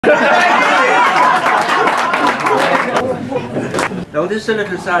Now this is a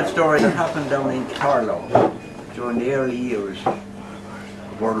little sad story that happened down in Carlow during the early years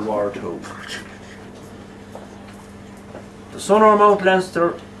of World War II. The sun o'er Mount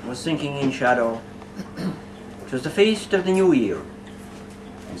Leinster was sinking in shadow. It was the feast of the New Year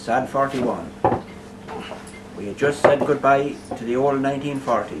in sad 41. We had just said goodbye to the old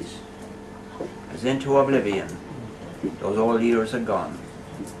 1940s, as into oblivion those old years had gone.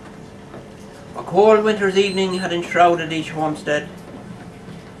 A cold winter's evening had enshrouded each homestead.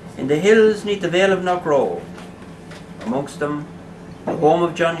 In the hills neath the Vale of Knockrow, amongst them the home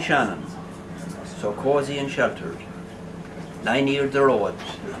of John Shannon, so cosy and sheltered, 9 years the road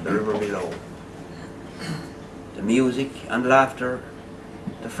and the river below. The music and laughter,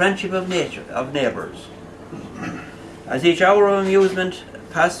 the friendship of nature, of neighbours. As each hour of amusement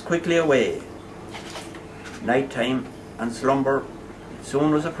passed quickly away, night time and slumber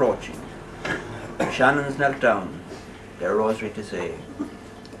soon was approaching. The Shannons knelt down, their rosary to say.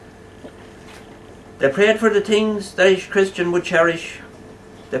 They prayed for the things that each Christian would cherish.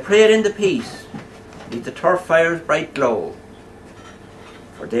 They prayed in the peace, neath the turf fire's bright glow.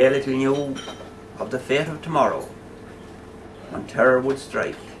 For they little knew of the fate of tomorrow, when terror would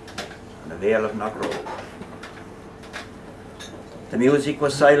strike on the Vale of Knockrow. The music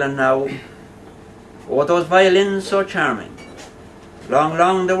was silent now. Oh, those violins so charming. Long,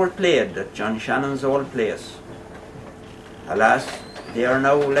 long they were played at John Shannon's old place. Alas, they are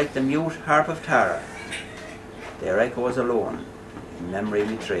now like the mute harp of Tara. Their echoes alone in memory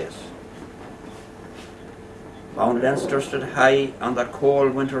we trace. Mount Leinster stood high on that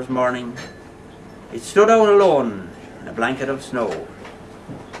cold winter's morning. It stood out alone in a blanket of snow.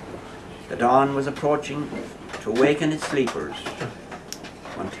 The dawn was approaching to awaken its sleepers,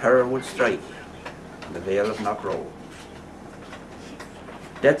 when terror would strike on the Vale of Knockrow.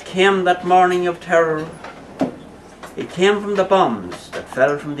 Death came that morning of terror. It came from the bombs that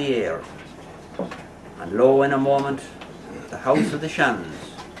fell from the air. And lo, in a moment, the house of the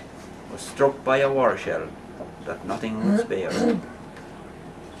Shannons was struck by a war shell that nothing would spare.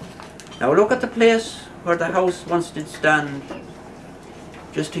 Now look at the place where the house once did stand,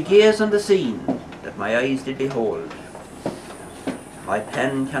 just to gaze on the scene that my eyes did behold. My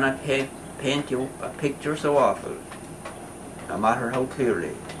pen cannot paint you a picture so awful, no matter how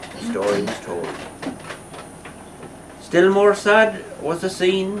clearly the story was told. Still more sad was the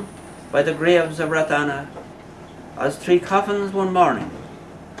scene by the graves of Rathana, as 3 coffins one morning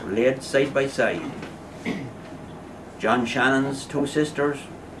were laid side by side. John Shannon's 2 sisters,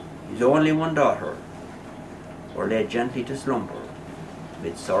 his only one daughter, were laid gently to slumber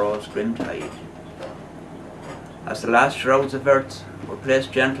mid sorrow's grim tide. As the last shrouds of earth were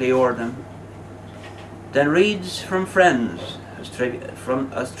placed gently o'er them, then reeds from friends as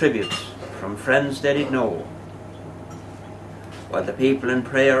tributes from friends they did know, while the people in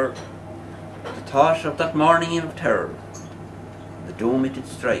prayer the thought of that morning of terror, the doom it did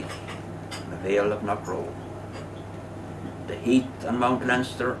strike in the Vale of Knockrow. The heath on Mount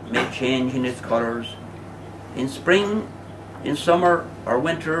Leinster may change in its colours, in spring, in summer or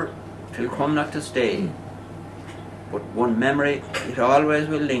winter, till come not to stay, but one memory it always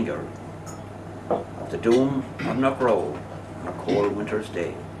will linger, of the doom of Knockrow on a cold winter's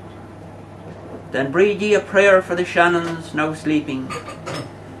day. Then breathe ye a prayer for the Shannons now sleeping,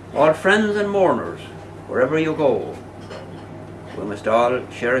 all friends and mourners, wherever you go. We must all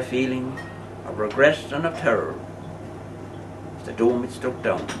share a feeling of regret and of terror, as the doom it struck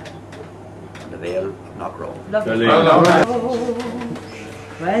down on the Vale of Knockrow.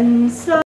 When